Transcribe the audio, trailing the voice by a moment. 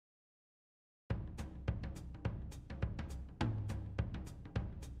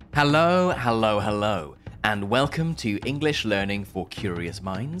Hello, hello, hello, and welcome to English Learning for Curious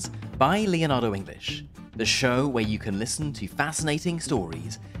Minds by Leonardo English, the show where you can listen to fascinating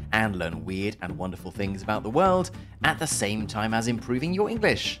stories and learn weird and wonderful things about the world at the same time as improving your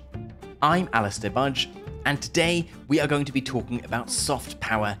English. I'm Alistair Budge, and today we are going to be talking about soft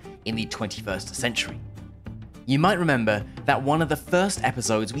power in the 21st century. You might remember that one of the first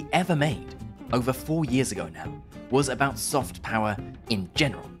episodes we ever made, over 4 years ago now, was about soft power in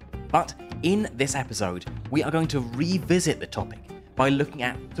general. But in this episode, we are going to revisit the topic by looking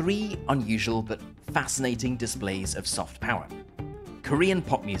at 3 unusual but fascinating displays of soft power: Korean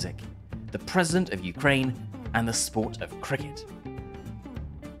pop music, the President of Ukraine, and the sport of cricket.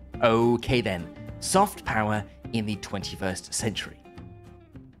 Okay then, soft power in the 21st century.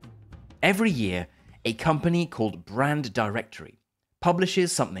 Every year, a company called Brand Directory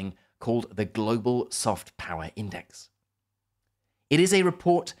publishes something called the Global Soft Power Index. It is a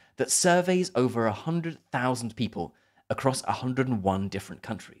report that surveys over 100,000 people across 101 different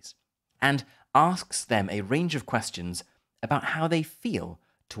countries and asks them a range of questions about how they feel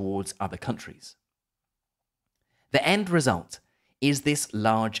towards other countries. The end result is this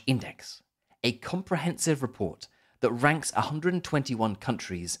large index, a comprehensive report that ranks 121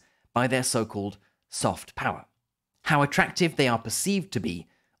 countries by their so-called soft power, how attractive they are perceived to be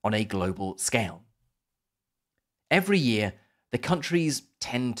on a global scale. Every year, the countries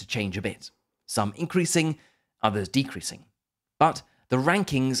tend to change a bit, some increasing, others decreasing, but the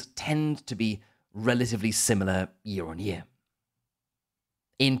rankings tend to be relatively similar year on year.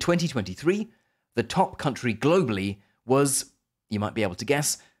 In 2023, the top country globally was, you might be able to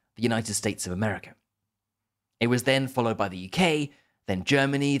guess, the United States of America. It was then followed by the UK, then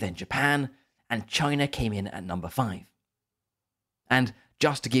Germany, then Japan, and China came in at number 5. And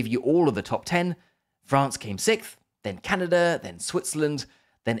just to give you all of the top 10, France came 6th, then Canada, then Switzerland,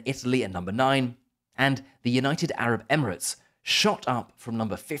 then Italy at number 9, and the United Arab Emirates shot up from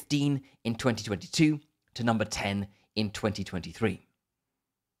number 15 in 2022 to number 10 in 2023.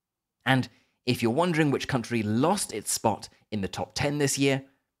 And if you're wondering which country lost its spot in the top 10 this year,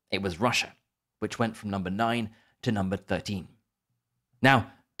 it was Russia, which went from number 9 to number 13.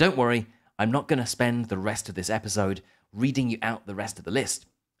 Now, don't worry, I'm not going to spend the rest of this episode reading you out the rest of the list,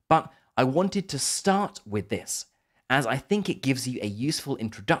 but I wanted to start with this, as I think it gives you a useful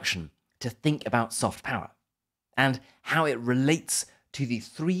introduction to think about soft power and how it relates to the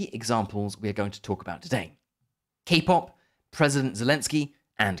 3 examples we are going to talk about today: K-pop, President Zelensky,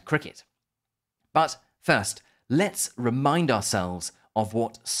 and cricket. But first, let's remind ourselves of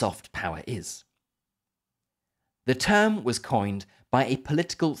what soft power is. The term was coined by a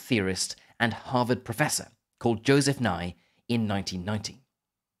political theorist and Harvard professor called Joseph Nye in 1990.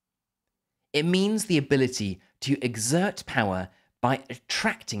 It means the ability to exert power by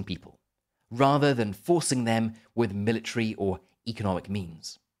attracting people, rather than forcing them with military or economic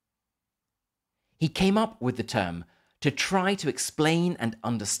means. He came up with the term to try to explain and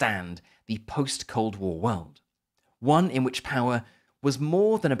understand the post-Cold War world, one in which power was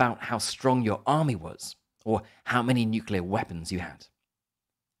more than about how strong your army was or how many nuclear weapons you had.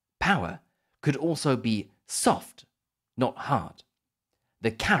 Power could also be soft, not hard. The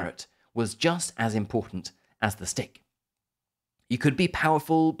carrot was just as important as the stick. You could be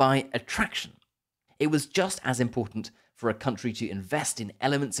powerful by attraction. It was just as important for a country to invest in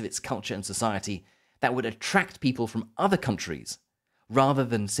elements of its culture and society that would attract people from other countries, rather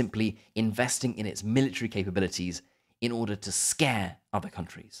than simply investing in its military capabilities in order to scare other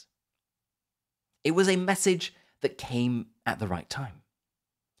countries. It was a message that came at the right time.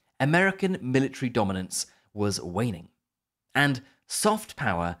 American military dominance was waning, and soft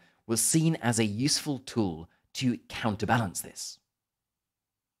power was seen as a useful tool to counterbalance this.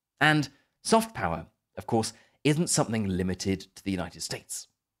 And soft power, of course, isn't something limited to the United States.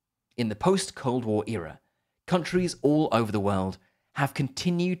 In the post-Cold War era, countries all over the world have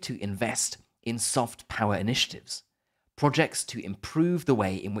continued to invest in soft power initiatives, projects to improve the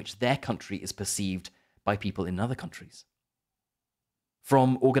way in which their country is perceived by people in other countries.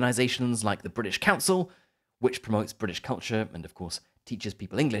 From organizations like the British Council, which promotes British culture and, of course, teaches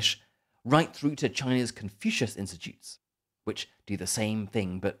people English, right through to China's Confucius Institutes, which do the same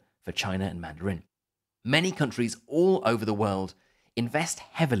thing but for China and Mandarin. Many countries all over the world invest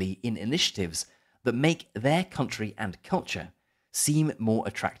heavily in initiatives that make their country and culture seem more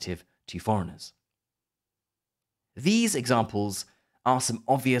attractive to foreigners. These examples are some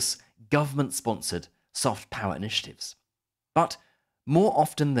obvious government-sponsored soft power initiatives. But more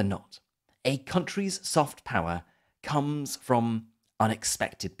often than not, a country's soft power comes from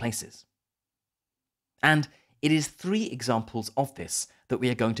unexpected places. And it is three examples of this that we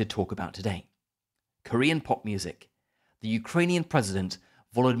are going to talk about today: Korean pop music, the Ukrainian president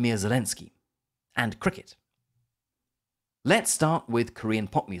Volodymyr Zelensky, and cricket. Let's start with Korean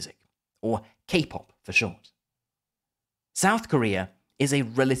pop music, or K-pop for short. South Korea is a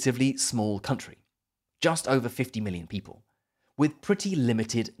relatively small country, just over 50 million people, with pretty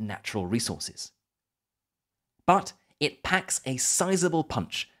limited natural resources. But it packs a sizable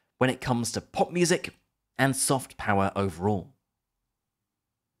punch when it comes to pop music and soft power overall.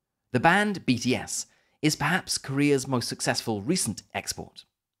 The band BTS is perhaps Korea's most successful recent export,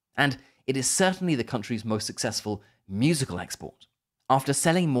 and it is certainly the country's most successful musical export, after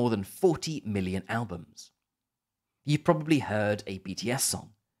selling more than 40 million albums. You've probably heard a BTS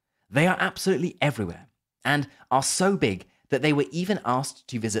song. They are absolutely everywhere, and are so big that they were even asked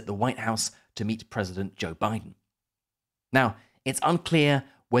to visit the White House to meet President Joe Biden. Now, it's unclear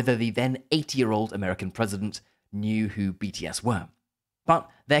whether the then 80-year-old American president knew who BTS were, but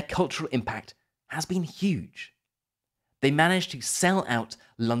their cultural impact has been huge. They managed to sell out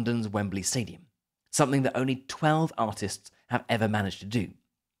London's Wembley Stadium, something that only 12 artists have ever managed to do.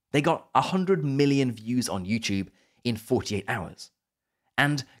 They got 100 million views on YouTube in 48 hours,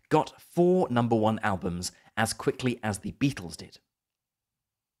 and got 4 #1 albums as quickly as the Beatles did.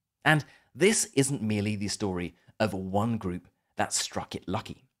 And this isn't merely the story of one group that struck it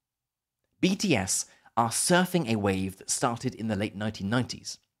lucky. BTS are surfing a wave that started in the late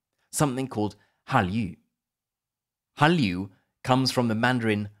 1990s, something called Hallyu. Hallyu comes from the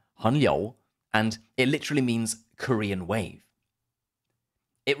Mandarin Hanliao, and it literally means Korean wave.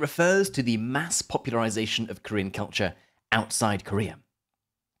 It refers to the mass popularization of Korean culture outside Korea.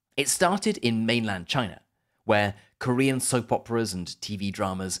 It started in mainland China, where Korean soap operas and TV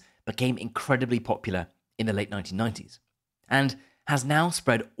dramas became incredibly popular in the late 1990s, and has now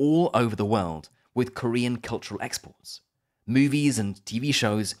spread all over the world with Korean cultural exports, movies and TV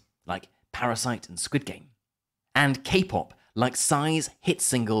shows like Parasite and Squid Game, and K-pop like Psy's hit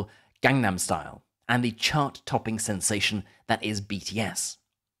single Gangnam Style, and the chart-topping sensation that is BTS.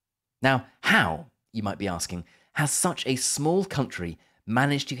 Now, how, you might be asking, has such a small country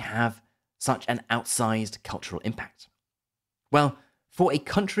managed to have such an outsized cultural impact? Well, for a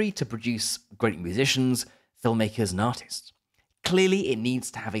country to produce great musicians, filmmakers, and artists, clearly it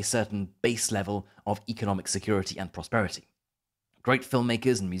needs to have a certain base level of economic security and prosperity. Great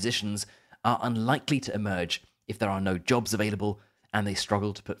filmmakers and musicians are unlikely to emerge if there are no jobs available and they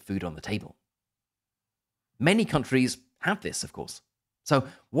struggle to put food on the table. Many countries have this, of course. So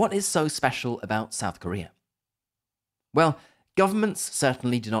what is so special about South Korea? Well, governments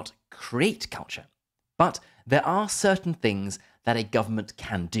certainly do not create culture, but there are certain things that a government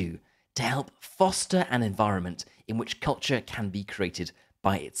can do to help foster an environment in which culture can be created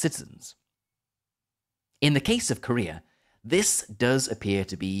by its citizens. In the case of Korea, this does appear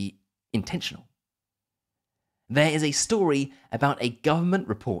to be intentional. There is a story about a government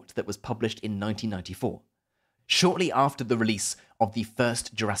report that was published in 1994, shortly after the release of the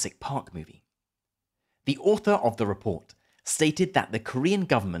first Jurassic Park movie. The author of the report stated that the Korean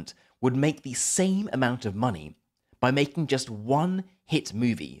government would make the same amount of money by making just one hit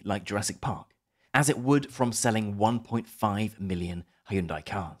movie like Jurassic Park, as it would from selling 1.5 million Hyundai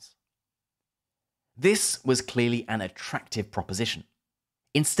cars. This was clearly an attractive proposition.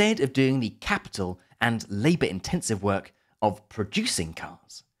 Instead of doing the capital and labor-intensive work of producing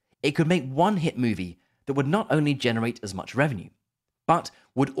cars, it could make one hit movie that would not only generate as much revenue, but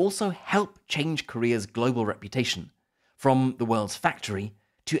would also help change Korea's global reputation from the world's factory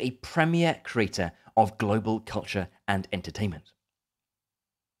to a premier creator of global culture and entertainment.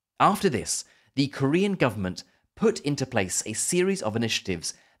 After this, the Korean government put into place a series of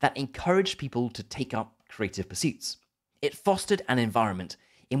initiatives that encouraged people to take up creative pursuits. It fostered an environment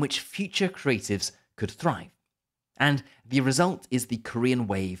in which future creatives could thrive. And the result is the Korean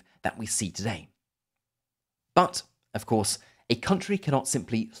wave that we see today. But, of course, a country cannot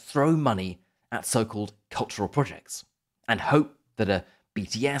simply throw money at so-called cultural projects and hope that a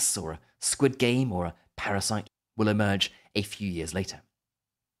BTS or a Squid Game or a Parasite will emerge a few years later.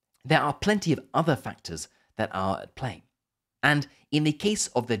 There are plenty of other factors that are at play. And in the case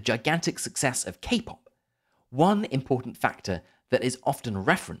of the gigantic success of K-pop, one important factor that is often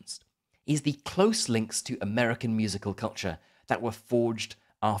referenced is the close links to American musical culture that were forged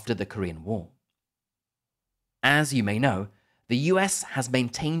after the Korean War. As you may know, the US has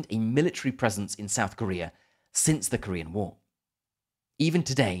maintained a military presence in South Korea since the Korean War. Even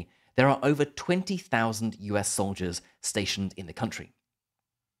today, there are over 20,000 US soldiers stationed in the country.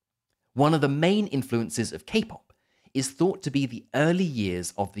 One of the main influences of K-pop is thought to be the early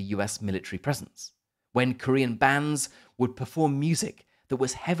years of the US military presence, when Korean bands would perform music that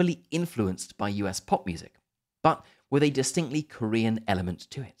was heavily influenced by US pop music, but with a distinctly Korean element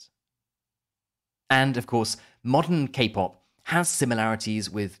to it. And of course, modern K-pop has similarities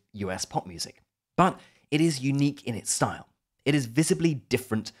with US pop music, but it is unique in its style. It is visibly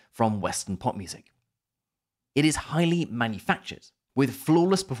different from Western pop music. It is highly manufactured, with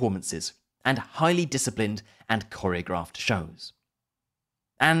flawless performances and highly disciplined and choreographed shows.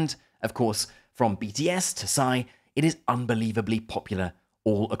 And, of course, from BTS to Psy, it is unbelievably popular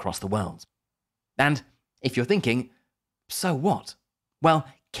all across the world. And if you're thinking, so what? Well,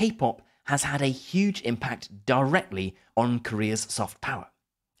 K-pop has had a huge impact directly on Korea's soft power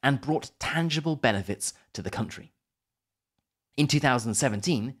and brought tangible benefits to the country. In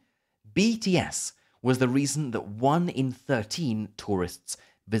 2017, BTS was the reason that 1 in 13 tourists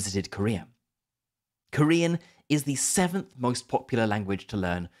visited Korea. Korean is the 7th most popular language to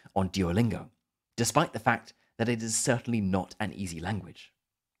learn on Duolingo, despite the fact that it is certainly not an easy language.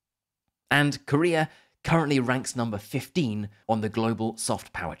 And Korea currently ranks number 15 on the global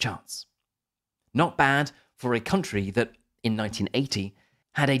soft power charts. Not bad for a country that, in 1980,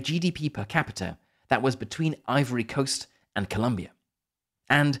 had a GDP per capita that was between Ivory Coast and Colombia,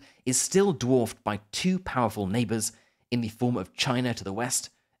 and is still dwarfed by 2 powerful neighbors in the form of China to the west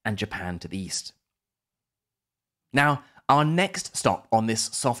and Japan to the east. Now, our next stop on this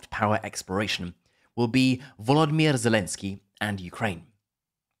soft power exploration will be Volodymyr Zelensky and Ukraine.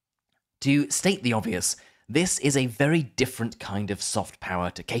 To state the obvious, this is a very different kind of soft power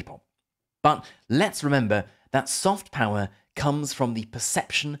to K-pop. But let's remember that soft power comes from the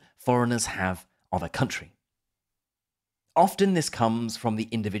perception foreigners have of a country. Often this comes from the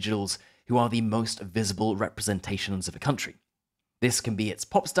individuals who are the most visible representations of a country. This can be its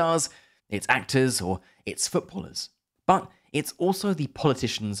pop stars, its actors, or its footballers. But it's also the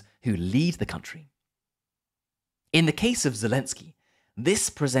politicians who lead the country. In the case of Zelensky, this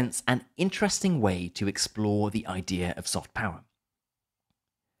presents an interesting way to explore the idea of soft power.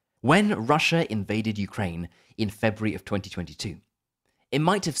 When Russia invaded Ukraine in February of 2022, it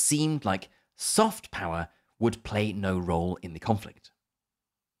might have seemed like soft power would play no role in the conflict.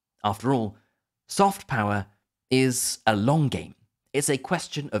 After all, soft power is a long game. It's a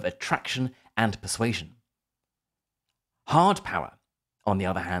question of attraction and persuasion. Hard power, on the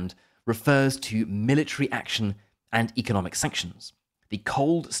other hand, refers to military action and economic sanctions, the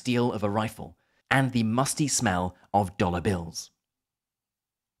cold steel of a rifle, and the musty smell of dollar bills.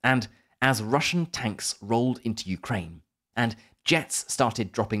 And as Russian tanks rolled into Ukraine, and jets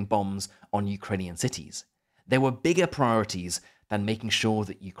started dropping bombs on Ukrainian cities, there were bigger priorities than making sure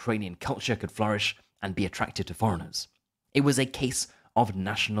that Ukrainian culture could flourish and be attractive to foreigners. It was a case of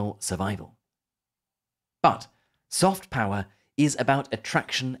national survival. But soft power is about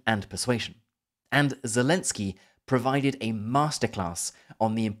attraction and persuasion, and Zelensky provided a masterclass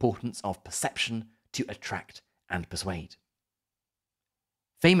on the importance of perception to attract and persuade.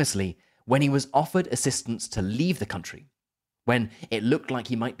 Famously, when he was offered assistance to leave the country, when it looked like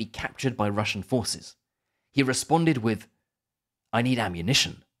he might be captured by Russian forces, he responded with, "I need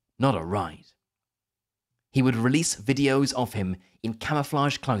ammunition, not a ride." He would release videos of him in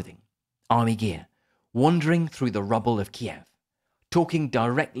camouflage clothing, army gear, wandering through the rubble of Kiev, talking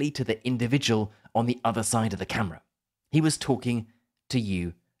directly to the individual on the other side of the camera. He was talking to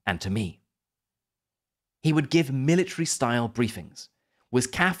you and to me. He would give military-style briefings, was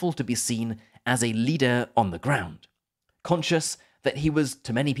careful to be seen as a leader on the ground, conscious that he was,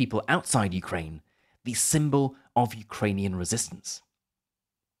 to many people outside Ukraine, the symbol of Ukrainian resistance.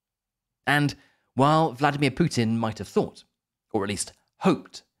 And while Vladimir Putin might have thought, or at least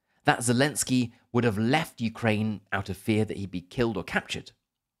hoped, that Zelensky would have left Ukraine out of fear that he'd be killed or captured,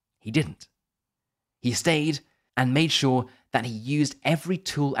 he didn't. He stayed and made sure that he used every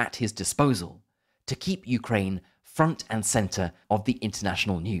tool at his disposal to keep Ukraine front and center of the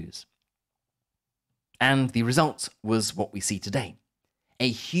international news. And the result was what we see today, a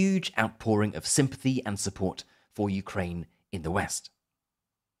huge outpouring of sympathy and support for Ukraine in the West.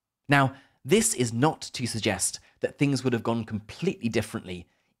 Now, this is not to suggest that things would have gone completely differently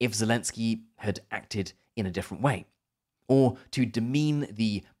if Zelensky had acted in a different way, or to demean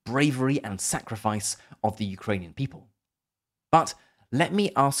the bravery and sacrifice of the Ukrainian people. But let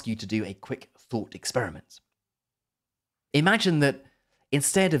me ask you to do a quick thought experiment. Imagine that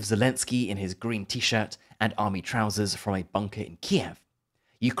instead of Zelensky in his green t-shirt and army trousers from a bunker in Kiev,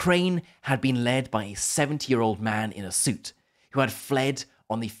 Ukraine had been led by a 70-year-old man in a suit who had fled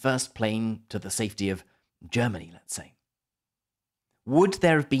on the first plane to the safety of Germany, let's say. Would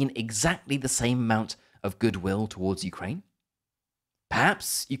there have been exactly the same amount of goodwill towards Ukraine?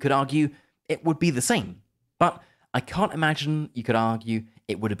 Perhaps, you could argue, it would be the same, but I can't imagine you could argue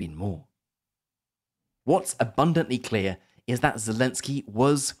it would have been more. What's abundantly clear is that Zelensky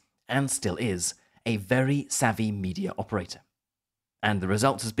was, and still is, a very savvy media operator. And the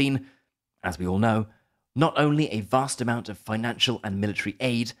result has been, as we all know, not only a vast amount of financial and military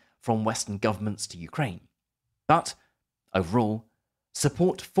aid from Western governments to Ukraine, but, overall,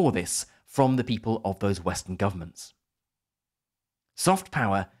 support for this from the people of those Western governments. Soft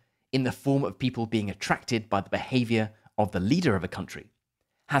power, in the form of people being attracted by the behavior of the leader of a country,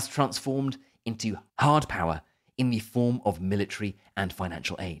 has transformed into hard power in the form of military and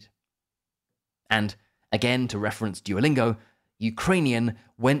financial aid. And, again, to reference Duolingo, Ukrainian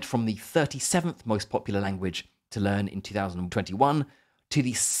went from the 37th most popular language to learn in 2021 to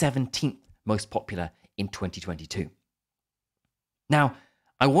the 17th most popular in 2022. Now,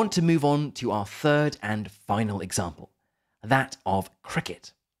 I want to move on to our third and final example, that of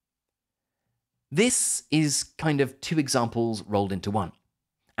cricket. This is kind of two examples rolled into one,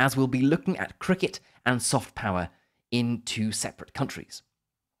 as we'll be looking at cricket and soft power in two separate countries.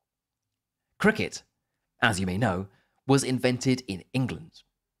 Cricket, as you may know, was invented in England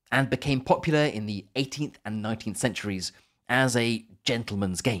and became popular in the 18th and 19th centuries as a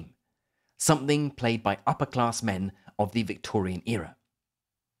gentleman's game, something played by upper-class men of the Victorian era.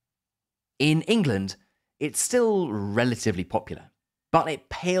 In England, it's still relatively popular, but it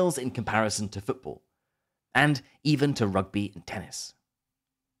pales in comparison to football, and even to rugby and tennis.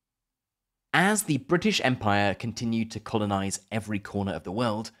 As the British Empire continued to colonize every corner of the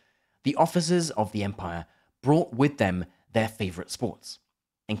world, the officers of the empire brought with them their favourite sports,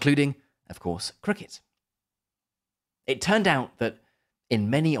 including, of course, cricket. It turned out that in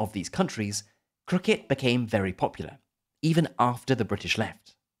many of these countries, cricket became very popular, even after the British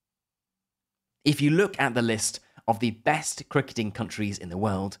left. If you look at the list of the best cricketing countries in the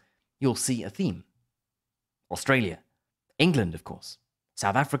world, you'll see a theme. Australia, England, of course,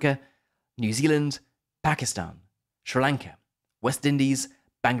 South Africa, New Zealand, Pakistan, Sri Lanka, West Indies,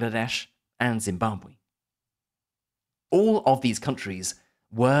 Bangladesh, and Zimbabwe. All of these countries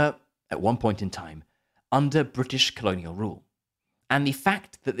were, at one point in time, under British colonial rule, and the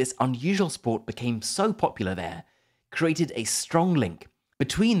fact that this unusual sport became so popular there created a strong link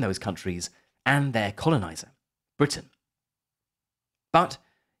between those countries and their colonizer, Britain. But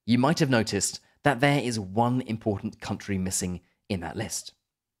you might have noticed that there is one important country missing in that list.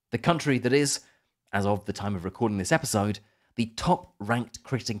 The country that is, as of the time of recording this episode, the top-ranked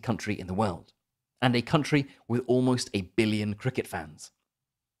cricketing country in the world, and a country with almost 1 billion cricket fans.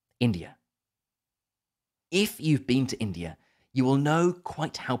 India. If you've been to India, you will know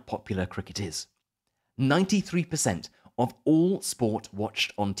quite how popular cricket is. 93% of all sport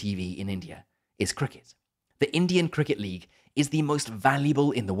watched on TV in India is cricket. The Indian Cricket League is the most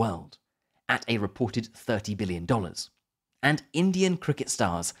valuable in the world, at a reported $30 billion. And Indian cricket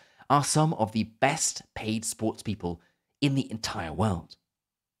stars are some of the best paid sports people in the entire world.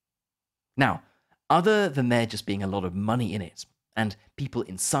 Now, other than there just being a lot of money in it, and people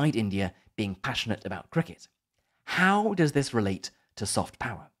inside India being passionate about cricket, how does this relate to soft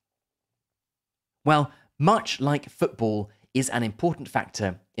power? Well, much like football is an important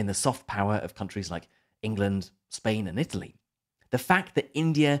factor in the soft power of countries like England, Spain, and Italy, the fact that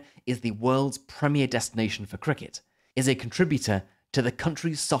India is the world's premier destination for cricket is a contributor to the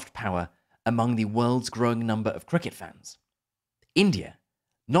country's soft power among the world's growing number of cricket fans. India,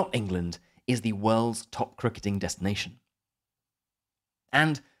 not England, is the world's top cricketing destination.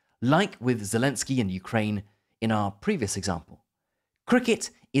 And like with Zelensky and Ukraine in our previous example, cricket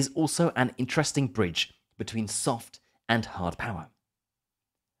is also an interesting bridge between soft and hard power.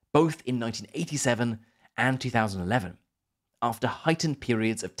 Both in 1987 and 2011, after heightened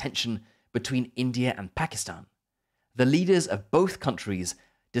periods of tension between India and Pakistan, the leaders of both countries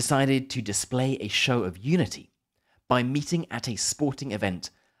decided to display a show of unity by meeting at a sporting event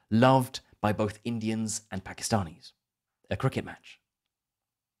loved by both Indians and Pakistanis, a cricket match.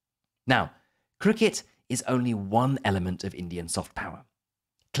 Now, cricket is only one element of Indian soft power.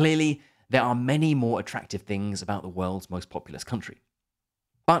 Clearly, there are many more attractive things about the world's most populous country.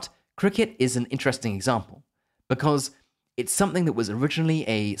 But cricket is an interesting example because it's something that was originally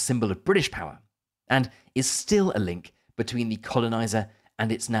a symbol of British power and is still a link between the colonizer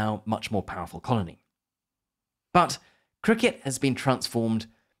and its now much more powerful colony. But cricket has been transformed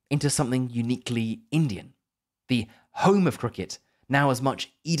into something uniquely Indian, the home of cricket, now as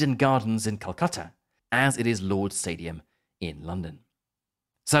much Eden Gardens in Calcutta as it is Lord's Stadium in London.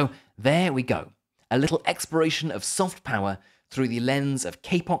 So there we go, a little exploration of soft power through the lens of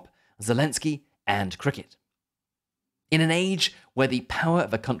K-pop, Zelensky, and cricket. In an age where the power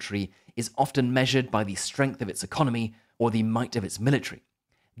of a country is often measured by the strength of its economy or the might of its military.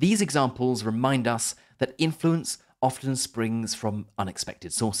 These examples remind us that influence often springs from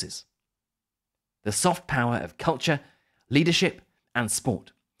unexpected sources. The soft power of culture, leadership, and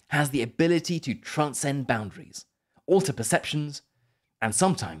sport has the ability to transcend boundaries, alter perceptions, and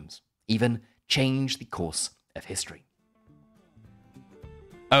sometimes even change the course of history.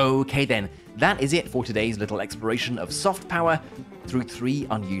 Okay then, that is it for today's little exploration of soft power through 3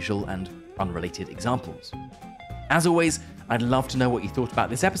 unusual and unrelated examples. As always, I'd love to know what you thought about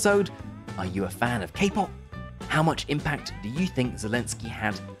this episode. Are you a fan of K-pop? How much impact do you think Zelensky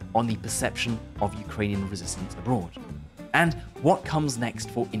had on the perception of Ukrainian resistance abroad? And what comes next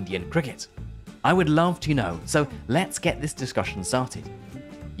for Indian cricket? I would love to know, so let's get this discussion started.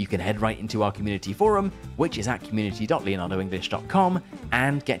 You can head right into our community forum, which is at community.leonardoenglish.com,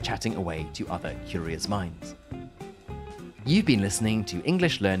 and get chatting away to other curious minds. You've been listening to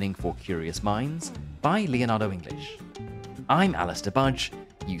English Learning for Curious Minds by Leonardo English. I'm Alistair Budge,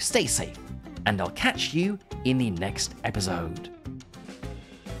 you stay safe, and I'll catch you in the next episode.